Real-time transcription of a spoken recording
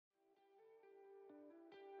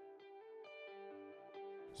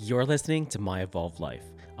You're listening to My Evolved Life,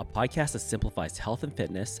 a podcast that simplifies health and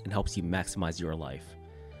fitness and helps you maximize your life.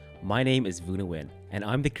 My name is Vuna Win, and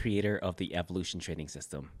I'm the creator of the Evolution Training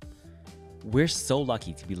System. We're so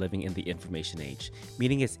lucky to be living in the information age,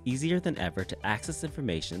 meaning it's easier than ever to access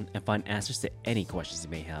information and find answers to any questions you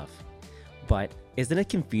may have. But isn't it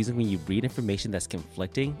confusing when you read information that's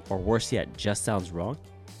conflicting, or worse yet, just sounds wrong?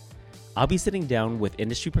 I'll be sitting down with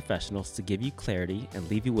industry professionals to give you clarity and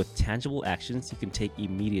leave you with tangible actions you can take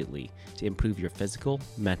immediately to improve your physical,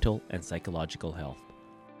 mental, and psychological health.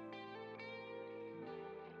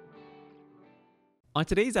 On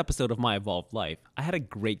today's episode of My Evolved Life, I had a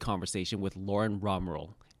great conversation with Lauren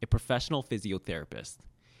Romeroll, a professional physiotherapist.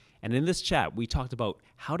 And in this chat, we talked about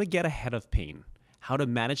how to get ahead of pain, how to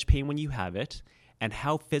manage pain when you have it, and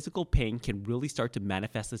how physical pain can really start to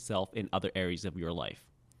manifest itself in other areas of your life.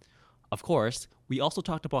 Of course, we also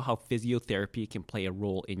talked about how physiotherapy can play a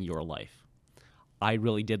role in your life. I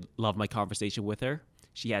really did love my conversation with her.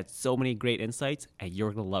 She had so many great insights, and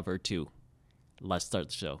you're going to love her too. Let's start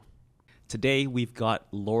the show. Today, we've got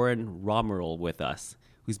Lauren Romeroll with us,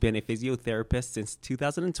 who's been a physiotherapist since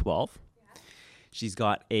 2012. She's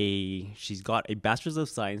got a Bachelor's of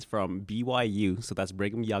Science from BYU, so that's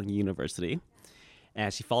Brigham Young University.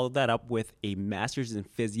 And she followed that up with a Master's in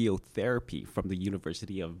Physiotherapy from the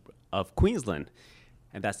University of Queensland.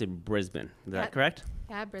 And that's in Brisbane. Is that correct?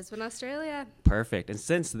 Yeah, Brisbane, Australia. Perfect. And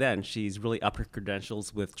since then, she's really upped her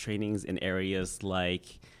credentials with trainings in areas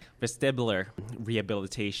like vestibular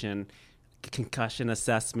rehabilitation, concussion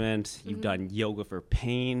assessment. You've done yoga for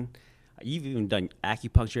pain. You've even done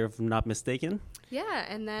acupuncture, if I'm not mistaken. Yeah,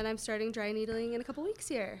 and then I'm starting dry needling in a couple weeks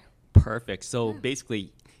here. Perfect. So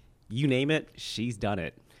basically, you name it, she's done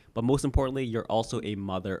it. But most importantly, you're also a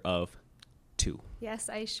mother of 2. Yes,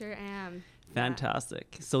 I sure am. Fantastic.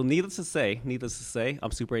 Yeah. So needless to say,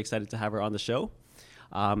 I'm super excited to have her on the show.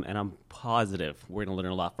 And I'm positive we're going to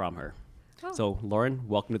learn a lot from her. Oh. So Lauren,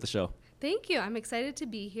 welcome to the show. Thank you. I'm excited to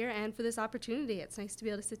be here and for this opportunity. It's nice to be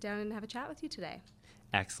able to sit down and have a chat with you today.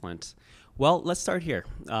 Excellent. Well, let's start here.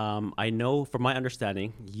 I know from my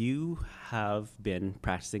understanding, you have been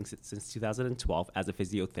practicing since 2012 as a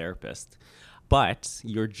physiotherapist, but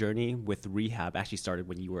your journey with rehab actually started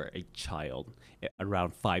when you were a child,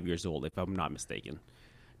 around 5 years old, if I'm not mistaken.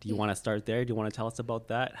 Do you want to start there? Do you want to tell us about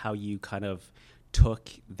that? How you kind of took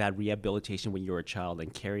that rehabilitation when you were a child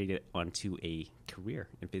and carried it onto a career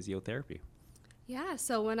in physiotherapy? Yeah,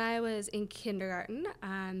 so when I was in kindergarten,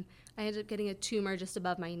 I ended up getting a tumor just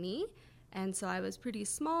above my knee. And so I was pretty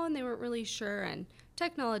small and they weren't really sure. And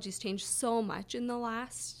technology's changed so much in the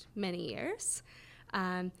last many years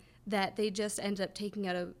that they just ended up taking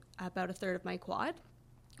out about a third of my quad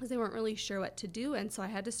because they weren't really sure what to do. And so I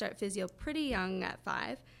had to start physio pretty young at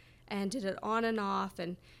 5 and did it on and off.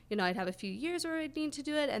 And, I'd have a few years where I'd need to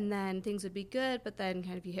do it and then things would be good. But then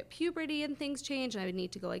kind of you hit puberty and things change and I would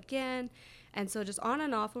need to go again. And so just on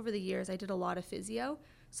and off over the years, I did a lot of physio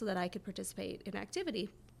so that I could participate in activity.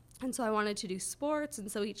 And so I wanted to do sports.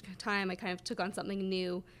 And so each time I kind of took on something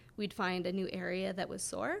new, we'd find a new area that was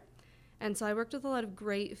sore. And so I worked with a lot of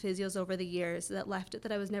great physios over the years that left it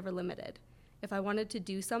that I was never limited. If I wanted to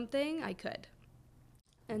do something, I could.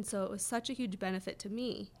 And so it was such a huge benefit to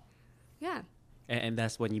me. Yeah. And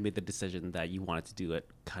that's when you made the decision that you wanted to do it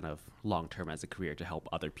kind of long-term as a career to help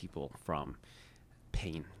other people from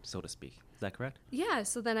pain, so to speak. Is that correct? Yeah.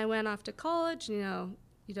 So then I went off to college,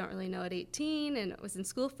 you don't really know at 18, and was in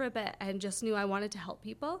school for a bit and just knew I wanted to help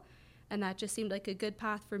people. And that just seemed like a good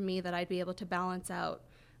path for me that I'd be able to balance out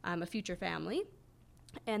a future family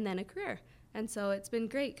and then a career. And so it's been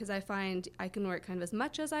great because I find I can work kind of as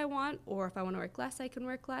much as I want, or if I want to work less, I can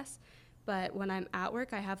work less. But when I'm at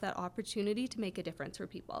work, I have that opportunity to make a difference for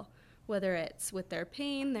people, whether it's with their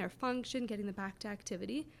pain, their function, getting them back to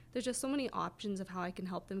activity. There's just so many options of how I can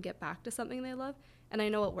help them get back to something they love. And I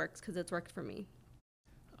know it works because it's worked for me.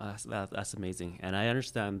 That's amazing. And I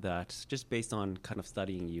understand that just based on kind of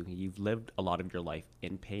studying you, you've lived a lot of your life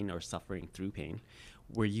in pain or suffering through pain.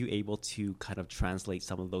 Were you able to kind of translate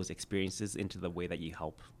some of those experiences into the way that you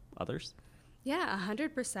help others? Yeah,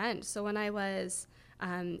 100%. So when I was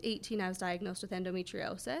 18, I was diagnosed with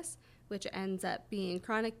endometriosis, which ends up being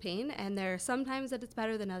chronic pain. And there are some times that it's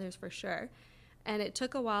better than others for sure. And it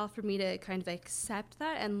took a while for me to kind of accept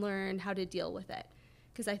that and learn how to deal with it.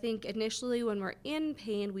 Because I think initially when we're in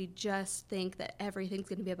pain, we just think that everything's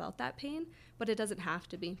going to be about that pain, but it doesn't have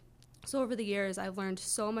to be. So over the years, I've learned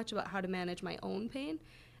so much about how to manage my own pain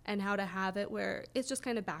and how to have it where it's just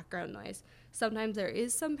kind of background noise. Sometimes there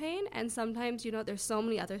is some pain, and sometimes, there's so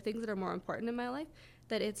many other things that are more important in my life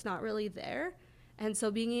that it's not really there. And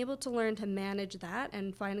so being able to learn to manage that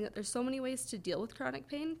and finding that there's so many ways to deal with chronic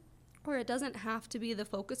pain, where it doesn't have to be the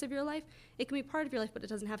focus of your life. It can be part of your life, but it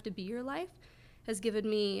doesn't have to be your life, has given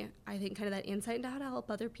me, I think, kind of that insight into how to help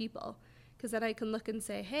other people. Because then I can look and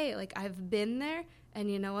say, hey, like, I've been there,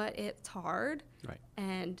 and you know what? It's hard, Right.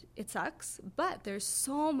 and it sucks, but there's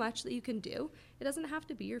so much that you can do. It doesn't have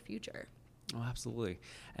to be your future. Oh, absolutely.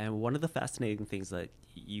 And one of the fascinating things that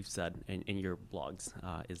you've said in your blogs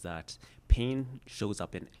is that pain shows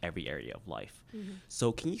up in every area of life. Mm-hmm.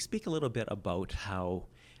 So can you speak a little bit about how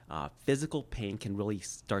physical pain can really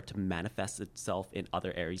start to manifest itself in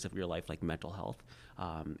other areas of your life, like mental health,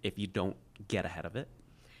 if you don't get ahead of it?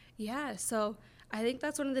 Yeah, so I think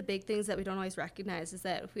that's one of the big things that we don't always recognize is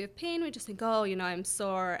that if we have pain, we just think, oh, you know, I'm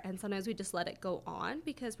sore, and sometimes we just let it go on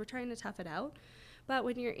because we're trying to tough it out. But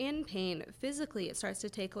when you're in pain, physically, it starts to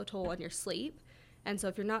take a toll on your sleep. And so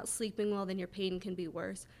if you're not sleeping well, then your pain can be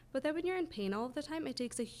worse. But then when you're in pain all of the time, it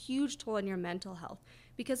takes a huge toll on your mental health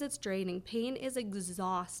because it's draining. Pain is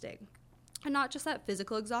exhausting. And not just that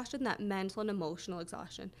physical exhaustion, that mental and emotional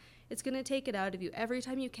exhaustion. It's going to take it out of you. Every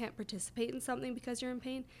time you can't participate in something because you're in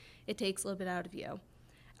pain, it takes a little bit out of you.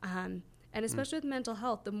 And especially with mental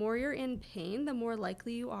health, the more you're in pain, the more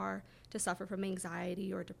likely you are to suffer from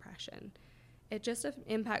anxiety or depression. It just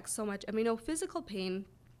impacts so much. I mean, physical pain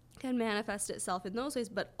can manifest itself in those ways,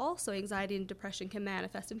 but also anxiety and depression can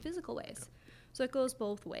manifest in physical ways. So it goes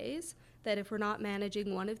both ways, that if we're not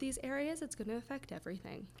managing one of these areas, it's going to affect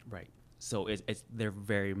everything. Right. So they're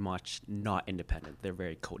very much not independent. They're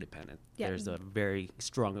very codependent. Yeah. There's a very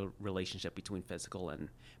strong relationship between physical and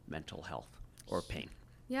mental health or pain.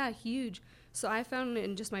 Yeah, huge. So I found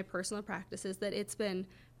in just my personal practices that it's been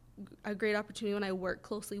a great opportunity when I work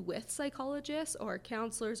closely with psychologists or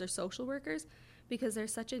counselors or social workers, because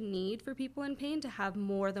there's such a need for people in pain to have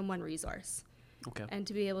more than one resource. Okay. And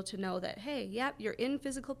to be able to know that, hey, yep, you're in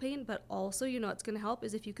physical pain, but also, you know, what's going to help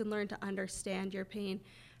is if you can learn to understand your pain,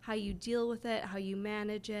 how you deal with it, how you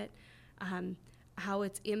manage it, how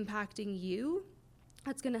it's impacting you.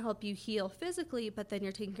 That's going to help you heal physically, but then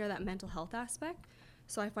you're taking care of that mental health aspect.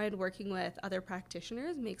 So I find working with other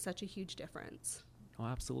practitioners makes such a huge difference. Oh,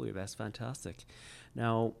 absolutely. That's fantastic.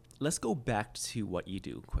 Now, let's go back to what you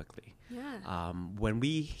do quickly. Yeah. When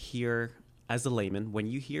we hear, as a layman, when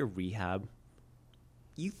you hear rehab,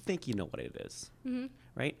 you think you know what it is, mm-hmm.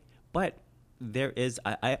 right? But there is,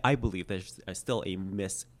 I believe there's still a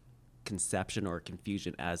misconception or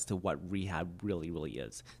confusion as to what rehab really, really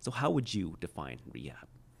is. So how would you define rehab?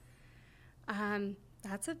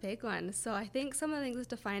 That's a big one. So I think some of the things with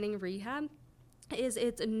defining rehab is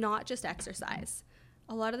it's not just exercise.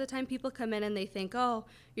 A lot of the time people come in and they think, oh,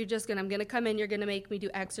 I'm going to come in, you're going to make me do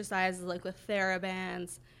exercises like with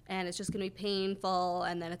TheraBands, and it's just going to be painful,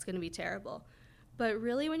 and then it's going to be terrible. But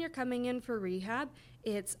really when you're coming in for rehab,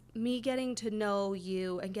 it's me getting to know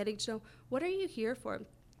you and getting to know, what are you here for?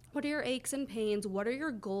 What are your aches and pains? What are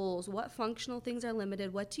your goals? What functional things are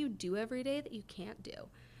limited? What do you do every day that you can't do?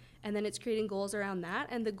 And then it's creating goals around that.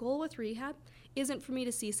 And the goal with rehab isn't for me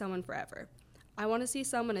to see someone forever. I want to see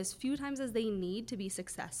someone as few times as they need to be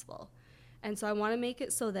successful. And so I want to make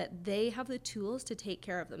it so that they have the tools to take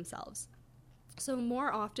care of themselves. So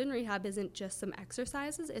more often, rehab isn't just some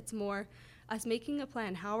exercises. It's more us making a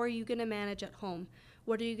plan. How are you going to manage at home?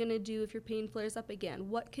 What are you going to do if your pain flares up again?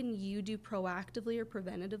 What can you do proactively or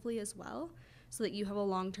preventatively as well, so that you have a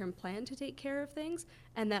long-term plan to take care of things,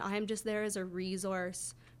 and that I'm just there as a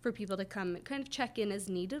resource for people to come and kind of check in as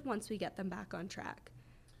needed once we get them back on track.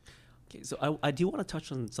 Okay, so I do want to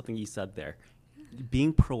touch on something you said there,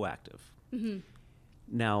 being proactive. Mm-hmm.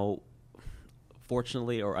 Now,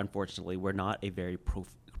 fortunately or unfortunately, we're not a very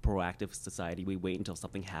proactive society. We wait until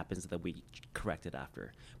something happens and then we correct it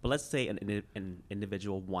after. But let's say an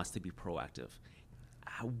individual wants to be proactive.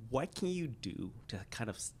 What can you do to kind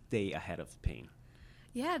of stay ahead of pain?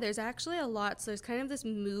 Yeah, there's actually a lot. So there's kind of this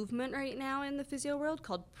movement right now in the physio world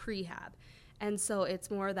called prehab. And so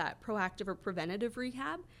it's more that proactive or preventative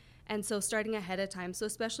rehab. And so starting ahead of time, so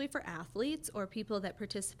especially for athletes or people that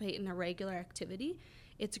participate in a regular activity,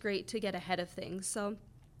 it's great to get ahead of things. So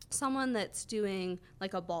someone that's doing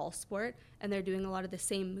like a ball sport and they're doing a lot of the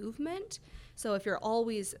same movement. So if you're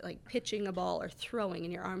always like pitching a ball or throwing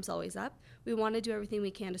and your arm's always up, we want to do everything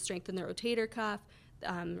we can to strengthen the rotator cuff,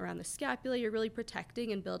 around the scapula. You're really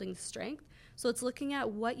protecting and building strength. So it's looking at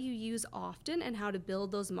what you use often and how to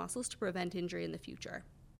build those muscles to prevent injury in the future.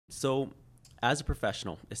 So as a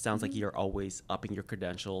professional, it sounds like you're always upping your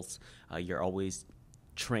credentials. You're always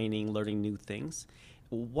training, learning new things.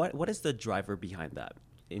 What is the driver behind that,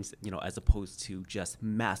 as opposed to just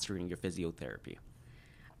mastering your physiotherapy?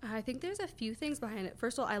 I think there's a few things behind it.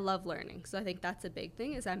 First of all, I love learning. So I think that's a big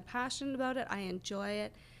thing is I'm passionate about it. I enjoy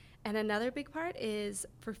it. And another big part is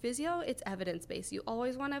for physio, it's evidence-based. You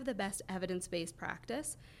always want to have the best evidence-based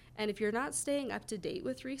practice. And if you're not staying up to date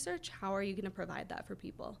with research, how are you going to provide that for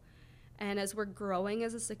people? And as we're growing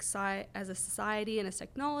as a society and as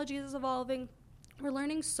technology is evolving, we're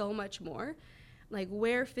learning so much more. Like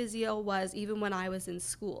where physio was even when I was in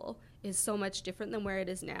school is so much different than where it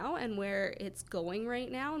is now, and where it's going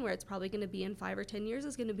right now and where it's probably going to be in 5 or 10 years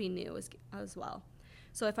is going to be new as well.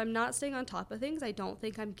 So if I'm not staying on top of things, I don't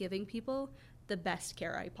think I'm giving people the best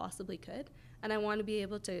care I possibly could. And I want to be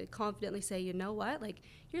able to confidently say, you know what, like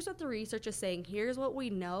here's what the research is saying, here's what we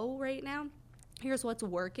know right now, here's what's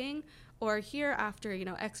working, or here after,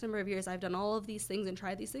 X number of years, I've done all of these things and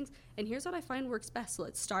tried these things, and here's what I find works best. So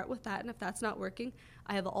let's start with that, and if that's not working,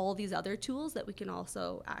 I have all these other tools that we can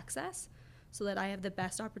also access so that I have the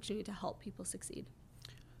best opportunity to help people succeed.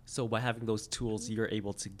 So by having those tools, you're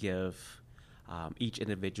able to give each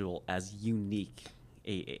individual as unique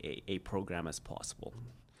a program as possible.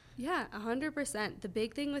 Yeah, 100%. The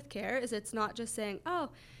big thing with care is it's not just saying, a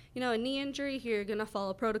knee injury, here you're going to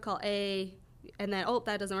follow protocol A, and then,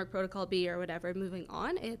 that doesn't work, protocol B or whatever, moving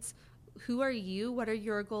on. It's who are you? What are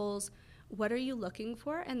your goals? What are you looking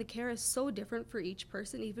for? And the care is so different for each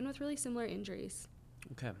person, even with really similar injuries.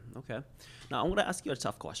 Okay. Now, I'm going to ask you a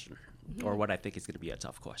tough question, or what I think is going to be a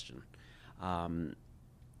tough question.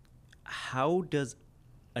 How does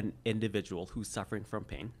an individual who's suffering from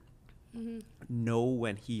pain know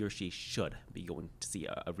when he or she should be going to see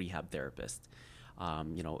a rehab therapist?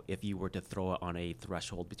 If you were to throw it on a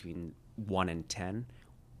threshold between 1 and 10,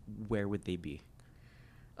 where would they be?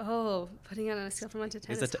 Oh, putting it on a scale from 1 to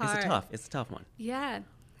 10 is hard. It's a tough one. Yeah.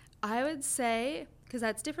 I would say, because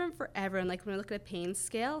that's different for everyone, like when we look at a pain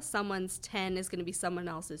scale, someone's 10 is going to be someone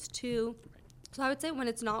else's 2. So I would say when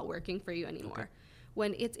it's not working for you anymore. Okay.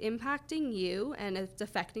 When it's impacting you and it's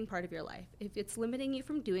affecting part of your life. If it's limiting you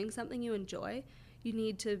from doing something you enjoy, you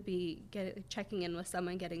need to be checking in with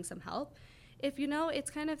someone, getting some help. If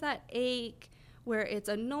it's kind of that ache where it's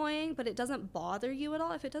annoying, but it doesn't bother you at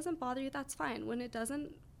all, if it doesn't bother you, that's fine. When it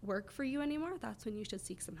doesn't work for you anymore, that's when you should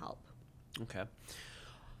seek some help. Okay.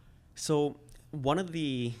 So one of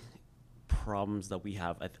the problems that we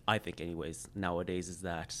have, I think anyways, nowadays is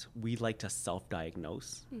that we like to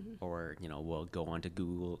self-diagnose or, we'll go onto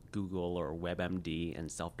Google or WebMD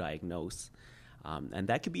and self-diagnose. And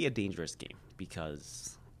that could be a dangerous game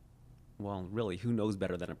because, well, really, who knows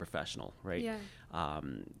better than a professional, right? Yeah.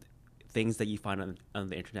 Things that you find on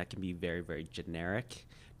the internet can be very, very generic.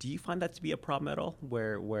 Do you find that to be a problem at all,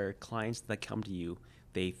 where clients that come to you,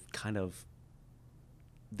 they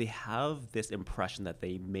have this impression that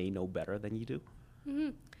they may know better than you do? Mm-hmm.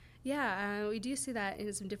 Yeah, we do see that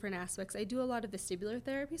in some different aspects. I do a lot of vestibular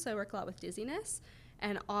therapy, so I work a lot with dizziness,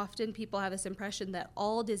 and often people have this impression that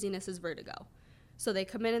all dizziness is vertigo. So they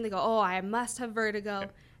come in and they go, I must have vertigo.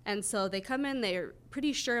 Okay. And so they come in, they're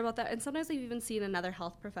pretty sure about that. And sometimes they've even seen another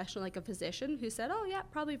health professional, like a physician, who said, yeah,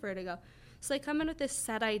 probably vertigo. So they come in with this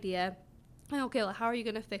set idea, okay, well, how are you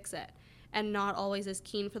going to fix it? And not always as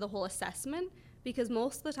keen for the whole assessment, because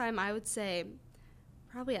most of the time I would say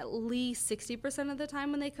probably at least 60% of the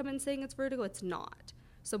time when they come in saying it's vertigo, it's not.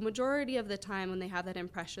 So majority of the time when they have that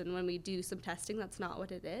impression, when we do some testing, that's not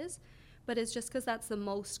what it is. But it's just because that's the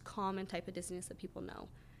most common type of dizziness that people know.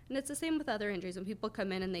 And it's the same with other injuries. When people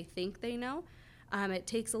come in and they think they know, it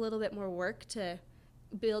takes a little bit more work to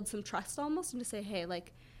build some trust almost and to say, hey,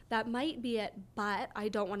 like, that might be it, but I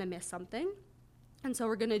don't want to miss something. And so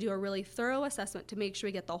we're going to do a really thorough assessment to make sure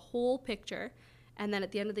we get the whole picture. And then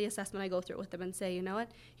at the end of the assessment, I go through it with them and say, you know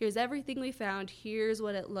what, here's everything we found. Here's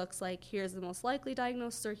what it looks like. Here's the most likely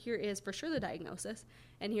diagnosis, or here is for sure the diagnosis.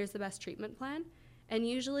 And here's the best treatment plan. And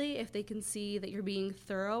usually if they can see that you're being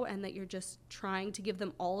thorough and that you're just trying to give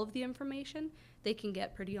them all of the information, they can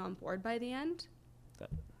get pretty on board by the end. That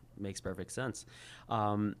makes perfect sense.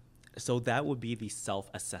 So that would be the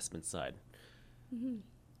self-assessment side. Mm-hmm.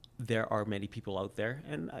 There are many people out there,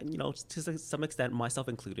 and to some extent, myself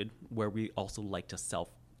included, where we also like to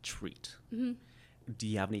self-treat. Mm-hmm. Do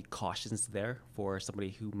you have any cautions there for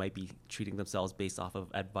somebody who might be treating themselves based off of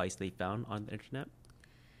advice they found on the internet?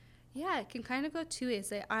 Yeah, it can kind of go two ways.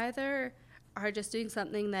 They either are just doing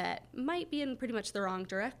something that might be in pretty much the wrong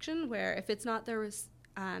direction, where if it's not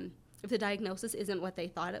if the diagnosis isn't what they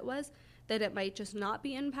thought it was, then it might just not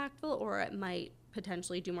be impactful, or it might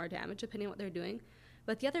potentially do more damage depending on what they're doing.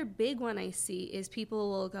 But the other big one I see is people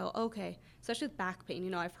will go, okay, especially with back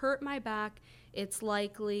pain, I've hurt my back, it's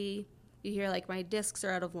likely, you hear like my discs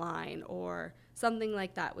are out of line or something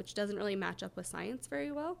like that, which doesn't really match up with science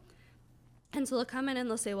very well. And so they'll come in and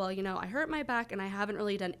they'll say, well, I hurt my back and I haven't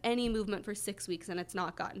really done any movement for 6 weeks and it's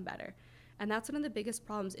not gotten better. And that's one of the biggest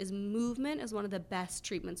problems is movement is one of the best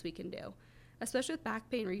treatments we can do. Especially with back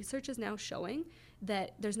pain, research is now showing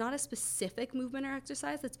that there's not a specific movement or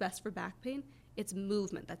exercise that's best for back pain. It's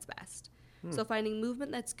movement that's best. So finding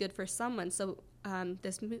movement that's good for someone. So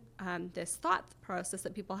this thought process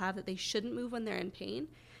that people have that they shouldn't move when they're in pain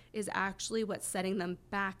is actually what's setting them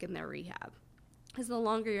back in their rehab. Because the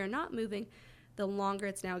longer you're not moving, the longer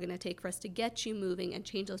it's now going to take for us to get you moving and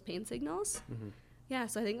change those pain signals. Yeah,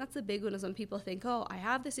 so I think that's the big one is when people think, oh, I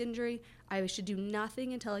have this injury, I should do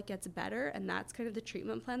nothing until it gets better, and that's kind of the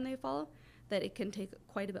treatment plan they follow, that it can take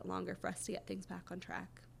quite a bit longer for us to get things back on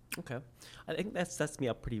track. Okay. I think that sets me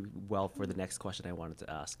up pretty well for the next question I wanted to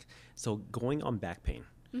ask. So going on back pain.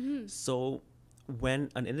 So when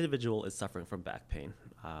an individual is suffering from back pain,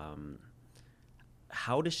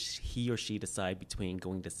 how does he or she decide between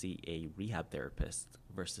going to see a rehab therapist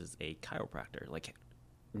versus a chiropractor? Like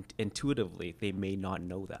intuitively, they may not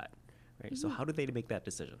know that, right? So how do they make that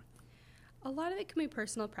decision? A lot of it can be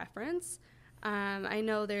personal preference. I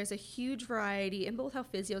know there's a huge variety in both how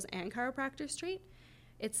physios and chiropractors treat.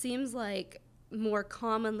 It seems like more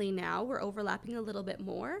commonly now we're overlapping a little bit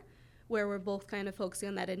more, where we're both kind of focusing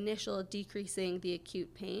on that initial decreasing the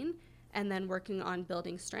acute pain and then working on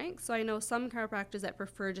building strength. So I know some chiropractors that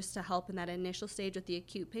prefer just to help in that initial stage with the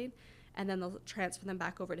acute pain, and then they'll transfer them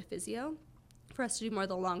back over to physio for us to do more of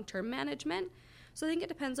the long-term management. So I think it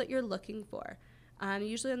depends what you're looking for.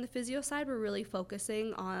 Usually on the physio side, we're really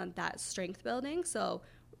focusing on that strength building. So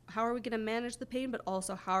how are we going to manage the pain, but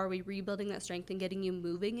also how are we rebuilding that strength and getting you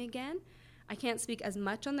moving again? I can't speak as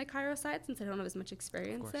much on the chiro side since I don't have as much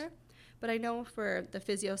experience there. But I know for the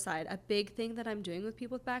physio side, a big thing that I'm doing with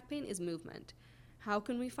people with back pain is movement. How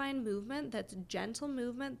can we find movement that's gentle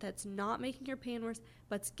movement, that's not making your pain worse,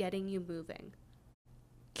 but's getting you moving?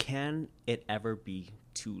 Can it ever be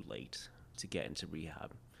too late to get into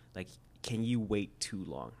rehab? Like, can you wait too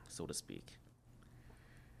long, so to speak?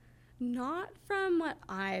 Not from what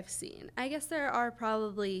I've seen. I guess there are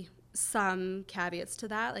probably some caveats to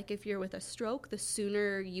that. Like if you're with a stroke, the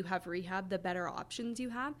sooner you have rehab, the better options you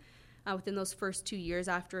have. Within those first 2 years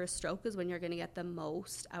after a stroke is when you're going to get the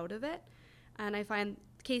most out of it. And I find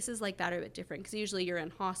cases like that are a bit different because usually you're in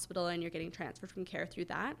hospital and you're getting transferred from care through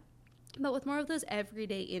that. But with more of those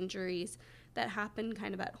everyday injuries that happen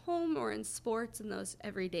kind of at home or in sports and those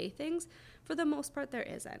everyday things, for the most part, there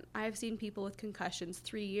isn't. I've seen people with concussions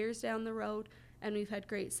 3 years down the road, and we've had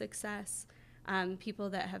great success. People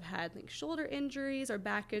that have had like shoulder injuries or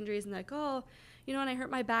back injuries and like, oh, and I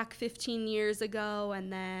hurt my back 15 years ago,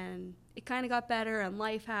 and then it kind of got better and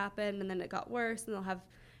life happened, and then it got worse, and they'll have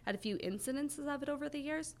had a few incidences of it over the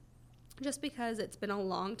years. Just because it's been a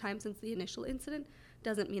long time since the initial incident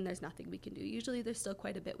doesn't mean there's nothing we can do. Usually there's still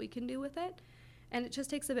quite a bit we can do with it, and it just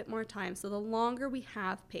takes a bit more time. So the longer we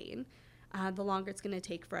have pain, the longer it's going to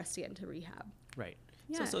take for us to get into rehab. Right.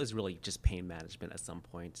 Yeah. So it's really just pain management at some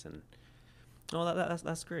point. And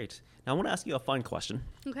that's great. Now I want to ask you a fun question.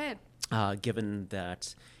 Okay. Given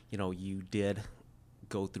that, you did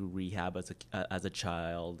go through rehab as a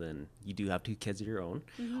child and you do have 2 kids of your own,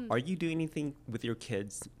 are you doing anything with your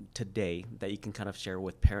kids today that you can kind of share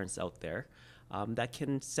with parents out there that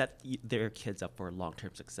can set their kids up for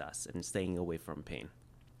long-term success and staying away from pain?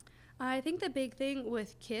 I think the big thing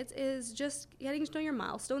with kids is just getting to know your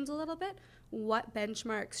milestones a little bit. What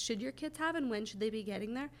benchmarks should your kids have and when should they be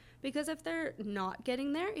getting there? Because if they're not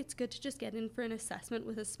getting there, it's good to just get in for an assessment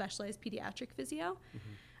with a specialized pediatric physio.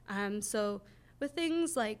 So with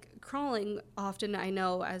things like crawling, often I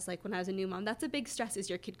know as like when I was a new mom, that's a big stress. Is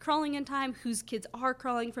your kid crawling in time? Whose kids are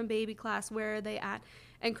crawling from baby class? Where are they at?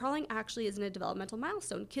 And crawling actually isn't a developmental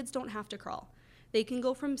milestone. Kids don't have to crawl. They can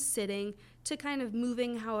go from sitting to kind of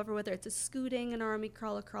moving, however, whether it's a scooting, an army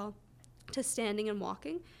crawl, a crawl, to standing and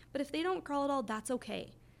walking. But if they don't crawl at all, that's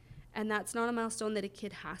okay. And that's not a milestone that a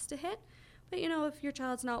kid has to hit. But, if your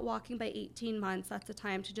child's not walking by 18 months, that's a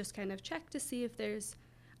time to just kind of check to see if there's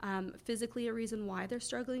physically a reason why they're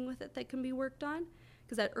struggling with it that can be worked on.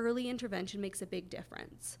 Because that early intervention makes a big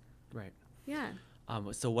difference. Right. Yeah.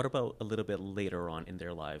 So what about a little bit later on in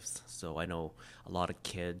their lives? So I know a lot of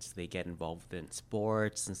kids, they get involved in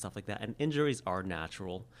sports and stuff like that. And injuries are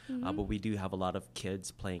natural. But we do have a lot of kids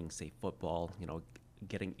playing, say, football,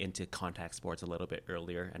 getting into contact sports a little bit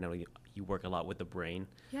earlier. I know you work a lot with the brain.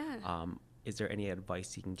 Yeah. Is there any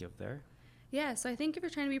advice you can give there? Yeah, so I think if you're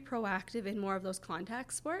trying to be proactive in more of those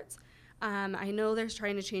contact sports, I know they're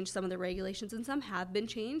trying to change some of the regulations, and some have been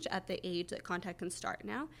changed at the age that contact can start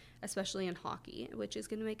now, especially in hockey, which is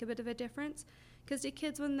going to make a bit of a difference. Because do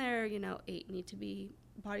kids when they're, 8 need to be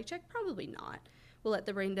body checked? Probably not. We'll let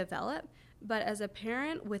the brain develop. But as a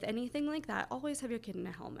parent with anything like that, always have your kid in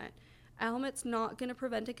a helmet. A helmet's not going to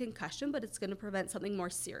prevent a concussion, but it's going to prevent something more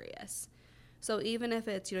serious. So even if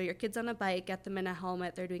it's, your kid's on a bike, get them in a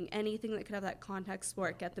helmet. They're doing anything that could have that contact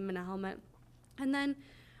sport, get them in a helmet. And then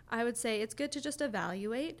I would say it's good to just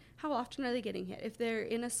evaluate how often are they getting hit. If they're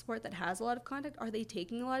in a sport that has a lot of contact, are they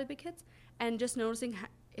taking a lot of big hits? And just noticing,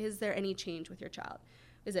 is there any change with your child?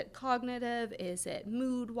 Is it cognitive? Is it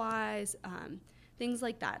mood-wise? Things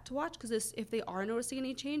like that to watch, because if they are noticing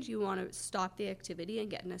any change, you want to stop the activity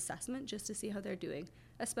and get an assessment just to see how they're doing,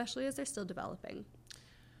 especially as they're still developing.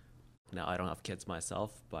 Now, I don't have kids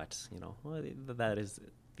myself, but, that is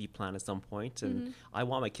the plan at some point. And I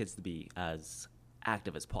want my kids to be as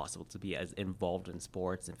active as possible, to be as involved in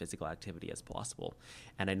sports and physical activity as possible.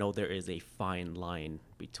 And I know there is a fine line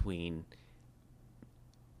between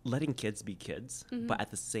letting kids be kids, but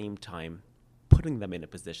at the same time, putting them in a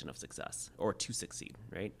position of success or to succeed,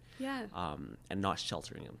 right? Yeah. And not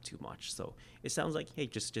sheltering them too much. So it sounds like, hey,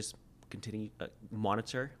 just continue,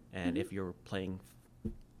 monitor. And if you're playing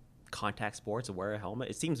contact sports or wear a helmet,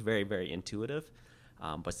 it seems very, very intuitive.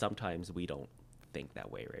 But sometimes we don't think that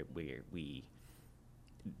way, right? We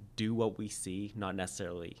do what we see, not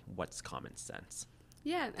necessarily what's common sense.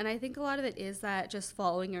 Yeah, and I think a lot of it is that just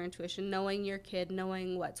following your intuition, knowing your kid,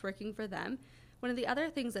 knowing what's working for them. One of the other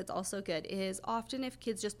things that's also good is often if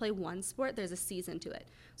kids just play one sport, there's a season to it.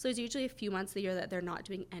 So there's usually a few months of the year that they're not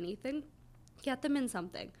doing anything. Get them in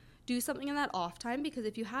something. Do something in that off time, because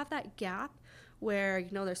if you have that gap where,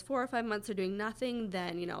 there's 4 or 5 months they're doing nothing,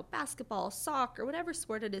 then, basketball, soccer, whatever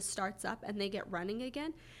sport it is starts up and they get running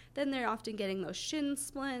again, then they're often getting those shin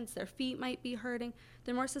splints, their feet might be hurting.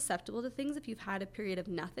 They're more susceptible to things if you've had a period of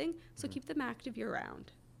nothing, so keep them active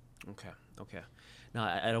year-round. Okay. Now,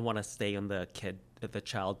 I don't want to stay on the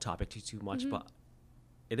child topic too much, but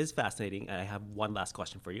it is fascinating. I have one last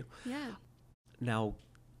question for you. Yeah. Now,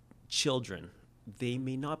 children, they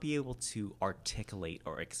may not be able to articulate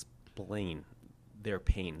or explain their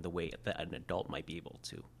pain the way that an adult might be able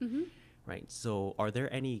to, right? So are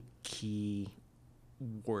there any key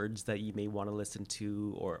words that you may want to listen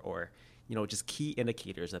to or just key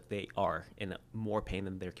indicators that they are in more pain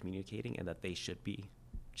than they're communicating and that they should be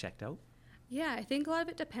checked out? Yeah, I think a lot of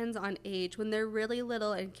it depends on age. When they're really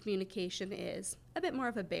little and communication is a bit more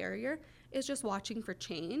of a barrier, is just watching for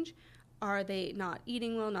change. Are they not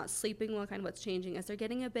eating well, not sleeping well, kind of what's changing? As they're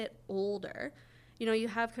getting a bit older, you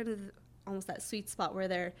have kind of almost that sweet spot where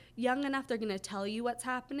they're young enough, they're going to tell you what's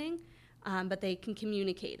happening, but they can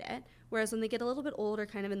communicate it. Whereas when they get a little bit older,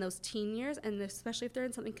 kind of in those teen years, and especially if they're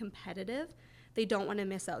in something competitive, they don't want to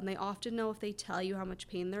miss out. And they often know if they tell you how much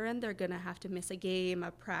pain they're in, they're going to have to miss a game, a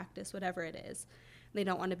practice, whatever it is. They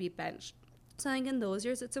don't want to be benched. So I think in those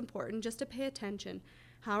years, it's important just to pay attention.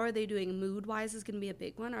 How are they doing? Mood-wise is going to be a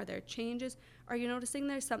big one. Are there changes? Are you noticing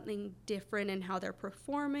there's something different in how they're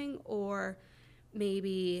performing? Or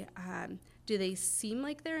maybe do they seem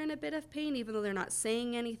like they're in a bit of pain even though they're not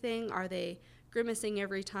saying anything? Are they grimacing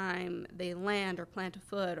every time they land or plant a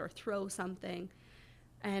foot or throw something?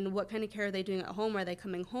 And what kind of care are they doing at home? Are they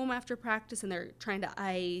coming home after practice and they're trying to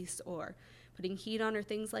ice or putting heat on or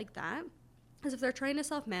things like that? Because if they're trying to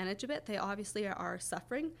self-manage a bit, they obviously are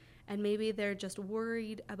suffering, and maybe they're just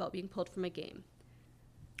worried about being pulled from a game.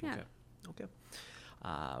 Yeah. Okay.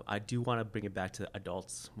 I do want to bring it back to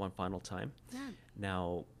adults one final time. Yeah.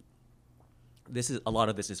 Now, a lot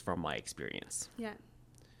of this is from my experience. Yeah.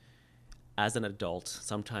 As an adult,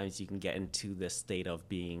 sometimes you can get into this state of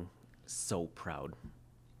being so proud.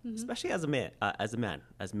 Especially as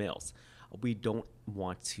as males, we don't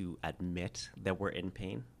want to admit that we're in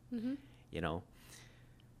pain,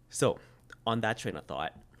 So on that train of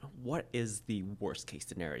thought, what is the worst case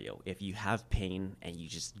scenario if you have pain and you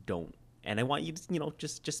just don't? And I want you to,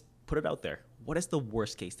 just put it out there. What is the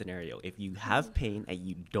worst case scenario if you have pain and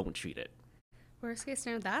you don't treat it? Worst case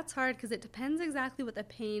scenario, that's hard because it depends exactly what the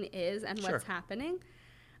pain is and what's happening.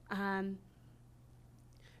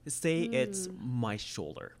 Say it's my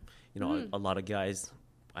shoulder. A lot of guys,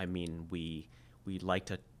 we like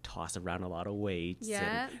to toss around a lot of weights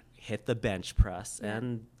and hit the bench press. Yeah.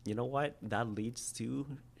 And you know what? That leads to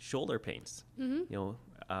shoulder pains.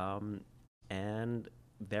 And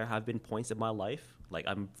there have been points in my life, like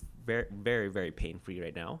I'm very, very, very pain-free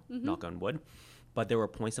right now, knock on wood. But there were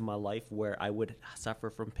points in my life where I would suffer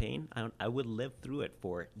from pain. I would live through it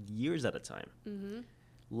for years at a time.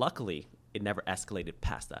 Luckily, it never escalated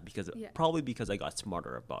past that probably because I got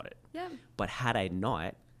smarter about it. Yeah. But had I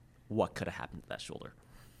not, what could have happened to that shoulder?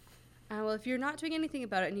 Well, if you're not doing anything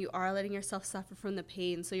about it and you are letting yourself suffer from the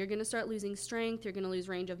pain, so you're going to start losing strength, you're going to lose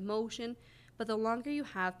range of motion. But the longer you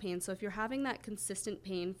have pain, so if you're having that consistent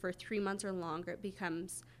pain for 3 months or longer, it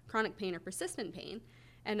becomes chronic pain or persistent pain.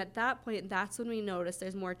 And at that point, that's when we notice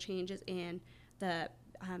there's more changes in the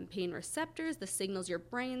pain receptors, the signals your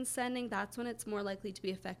brain's sending. That's when it's more likely to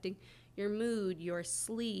be affecting your mood, your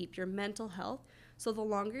sleep, your mental health. So the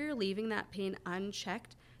longer you're leaving that pain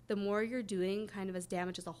unchecked, the more you're doing kind of as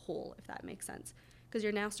damage as a whole, if that makes sense. Because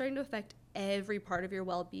you're now starting to affect every part of your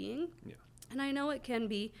well-being. Yeah. And I know it can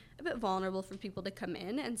be a bit vulnerable for people to come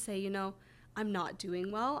in and say, I'm not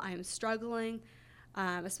doing well, I'm struggling,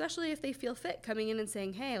 especially if they feel fit coming in and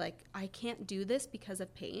saying, hey, like, I can't do this because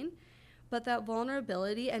of pain. But that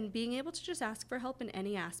vulnerability and being able to just ask for help in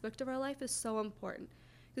any aspect of our life is so important.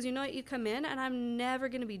 Because you come in and I'm never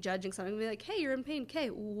going to be judging something. I'm going to be like, hey, you're in pain. Okay,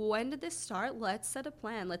 when did this start? Let's set a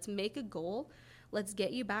plan. Let's make a goal. Let's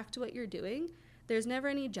get you back to what you're doing. There's never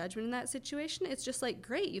any judgment in that situation. It's just like,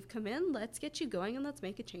 great, you've come in. Let's get you going and let's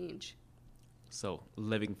make a change. So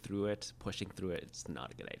living through it, pushing through it, it's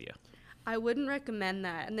not a good idea. I wouldn't recommend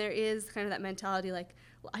that. And there is kind of that mentality like,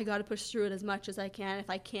 well, I got to push through it as much as I can.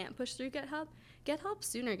 If I can't push through, get help. Get help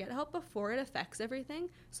sooner. Get help before it affects everything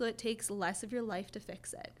so it takes less of your life to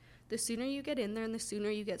fix it. The sooner you get in there and the sooner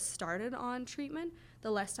you get started on treatment,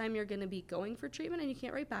 the less time you're going to be going for treatment and you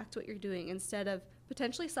can't right back to what you're doing instead of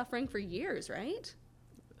potentially suffering for years, right?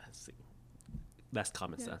 That's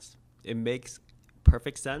common sense. It makes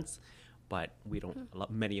perfect sense, but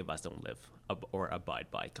many of us don't live or abide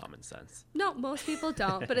by common sense. No, most people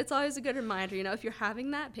don't, but it's always a good reminder, if you're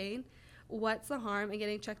having that pain, what's the harm in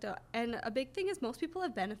getting checked out? And a big thing is most people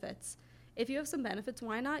have benefits. If you have some benefits,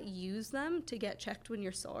 why not use them to get checked when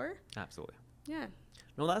you're sore? Absolutely. Yeah.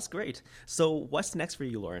 No, that's great. So what's next for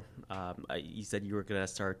you, Lauren? You said you were going to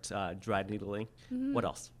start dry needling. Mm-hmm. What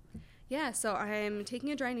else? Yeah, so I'm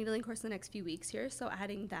taking a dry needling course in the next few weeks here, so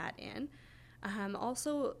adding that in.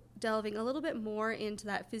 Also delving a little bit more into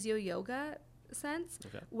that physio yoga sense,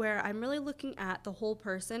 where I'm really looking at the whole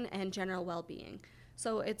person and general well-being.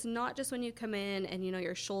 So it's not just when you come in and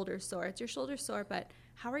your shoulder's sore. It's your shoulder sore, but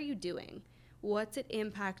how are you doing? What's it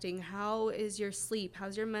impacting? How is your sleep?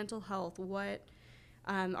 How's your mental health? What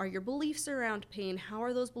are your beliefs around pain? How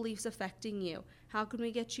are those beliefs affecting you? How can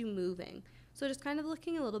we get you moving? So just kind of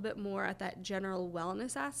looking a little bit more at that general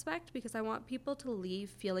wellness aspect because I want people to leave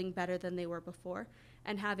feeling better than they were before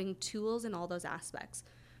and having tools in all those aspects.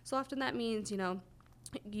 So often that means,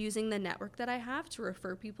 using the network that I have to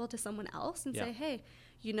refer people to someone else and say, hey,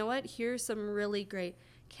 you know what? Here's some really great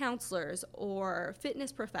counselors or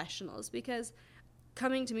fitness professionals because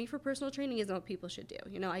coming to me for personal training isn't what people should do.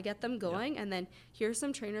 I get them going and then here's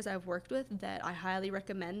some trainers I've worked with that I highly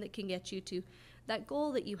recommend that can get you to that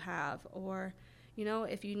goal that you have or,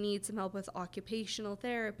 if you need some help with occupational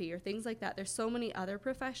therapy or things like that. There's so many other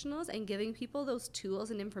professionals and giving people those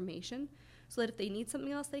tools and information so that if they need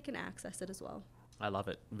something else, they can access it as well. I love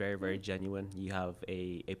it. Very, very genuine. You have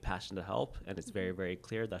a passion to help, and it's very, very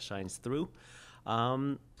clear that shines through.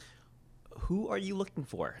 Who are you looking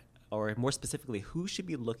for? Or more specifically, who should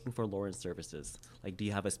be looking for Lauren's services? Like, do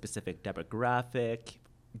you have a specific demographic,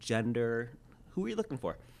 gender? Who are you looking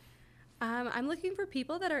for? I'm looking for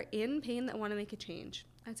people that are in pain that want to make a change.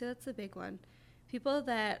 I'd say that's the big one. People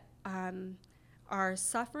that are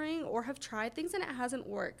suffering or have tried things and it hasn't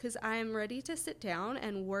worked because I'm ready to sit down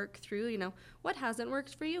and work through, what hasn't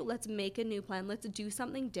worked for you. Let's make a new plan. Let's do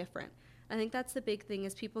something different. I think that's the big thing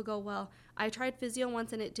is people go, well, I tried physio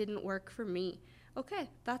once and it didn't work for me.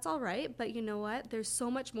 Okay, that's all right. But you know what? There's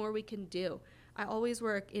so much more we can do. I always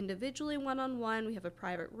work individually one-on-one. We have a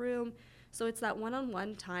private room. So it's that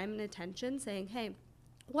one-on-one time and attention saying, hey,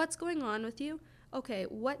 what's going on with you? Okay,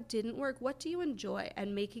 what didn't work? What do you enjoy?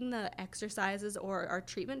 And making the exercises or our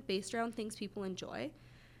treatment based around things people enjoy.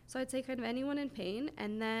 So I'd say kind of anyone in pain.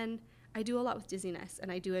 And then I do a lot with dizziness, and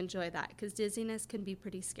I do enjoy that because dizziness can be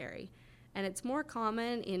pretty scary. And it's more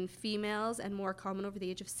common in females and more common over the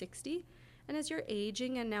age of 60. And as you're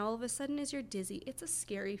aging and now all of a sudden as you're dizzy, it's a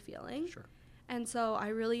scary feeling. Sure. And so I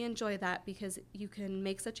really enjoy that because you can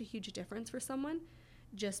make such a huge difference for someone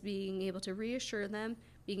just being able to reassure them,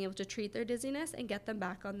 being able to treat their dizziness and get them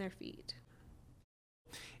back on their feet.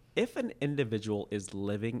 If an individual is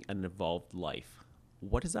living an evolved life,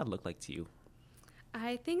 what does that look like to you?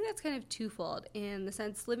 I think that's kind of twofold in the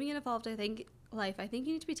sense living an evolved life, I think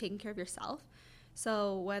you need to be taking care of yourself.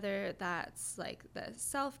 So whether that's like the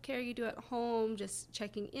self-care you do at home, just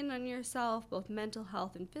checking in on yourself, both mental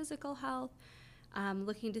health and physical health,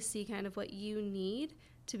 looking to see kind of what you need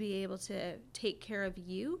to be able to take care of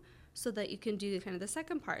you so that you can do kind of the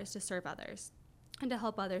second part is to serve others. and to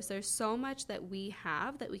help others. There's so much that we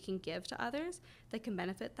have that we can give to others that can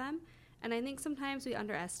benefit them. And I think sometimes we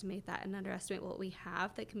underestimate that and underestimate what we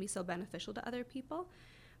have that can be so beneficial to other people.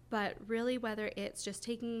 But really, whether it's just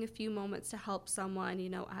taking a few moments to help someone,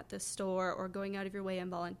 at the store, or going out of your way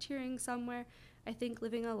and volunteering somewhere, I think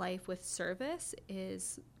living a life with service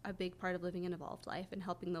is a big part of living an evolved life and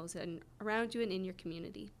helping those around you and in your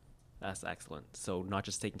community. That's excellent. So not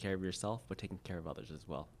just taking care of yourself, but taking care of others as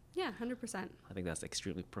well. Yeah, 100%. I think that's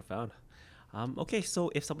extremely profound. Okay,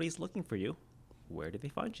 so if somebody's looking for you, where do they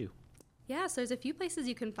find you? Yeah, so there's a few places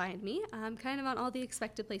you can find me. I'm kind of on all the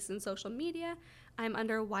expected places in social media. I'm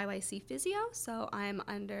under YYC Physio, so I'm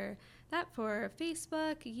under that for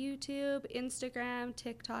Facebook, YouTube, Instagram,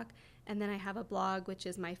 TikTok, and then I have a blog, which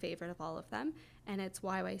is my favorite of all of them, and it's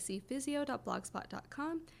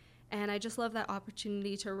yycphysio.blogspot.com. And I just love that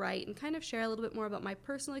opportunity to write and kind of share a little bit more about my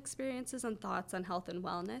personal experiences and thoughts on health and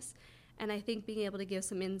wellness. And I think being able to give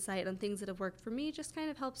some insight on things that have worked for me just kind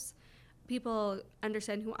of helps people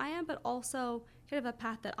understand who I am, but also kind of a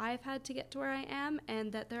path that I've had to get to where I am, and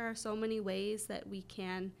that there are so many ways that we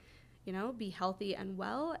can, be healthy and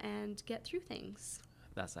well and get through things.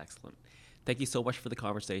 That's excellent. Thank you so much for the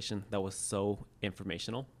conversation. That was so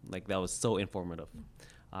informational. That was so informative.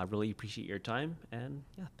 I really appreciate your time, and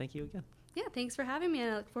thank you again. Yeah, thanks for having me,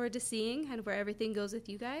 and I look forward to seeing kind of where everything goes with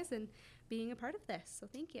you guys and being a part of this. So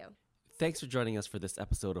thank you. Thanks for joining us for this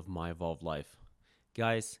episode of My Evolved Life.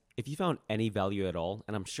 Guys, if you found any value at all,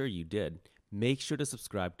 and I'm sure you did, make sure to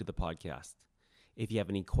subscribe to the podcast. If you have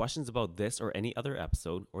any questions about this or any other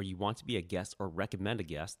episode, or you want to be a guest or recommend a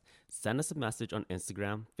guest, send us a message on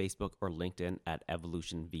Instagram, Facebook, or LinkedIn at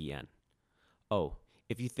EvolutionVN. Oh,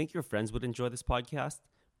 if you think your friends would enjoy this podcast,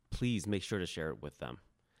 please make sure to share it with them.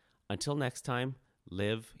 Until next time,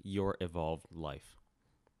 live your evolved life.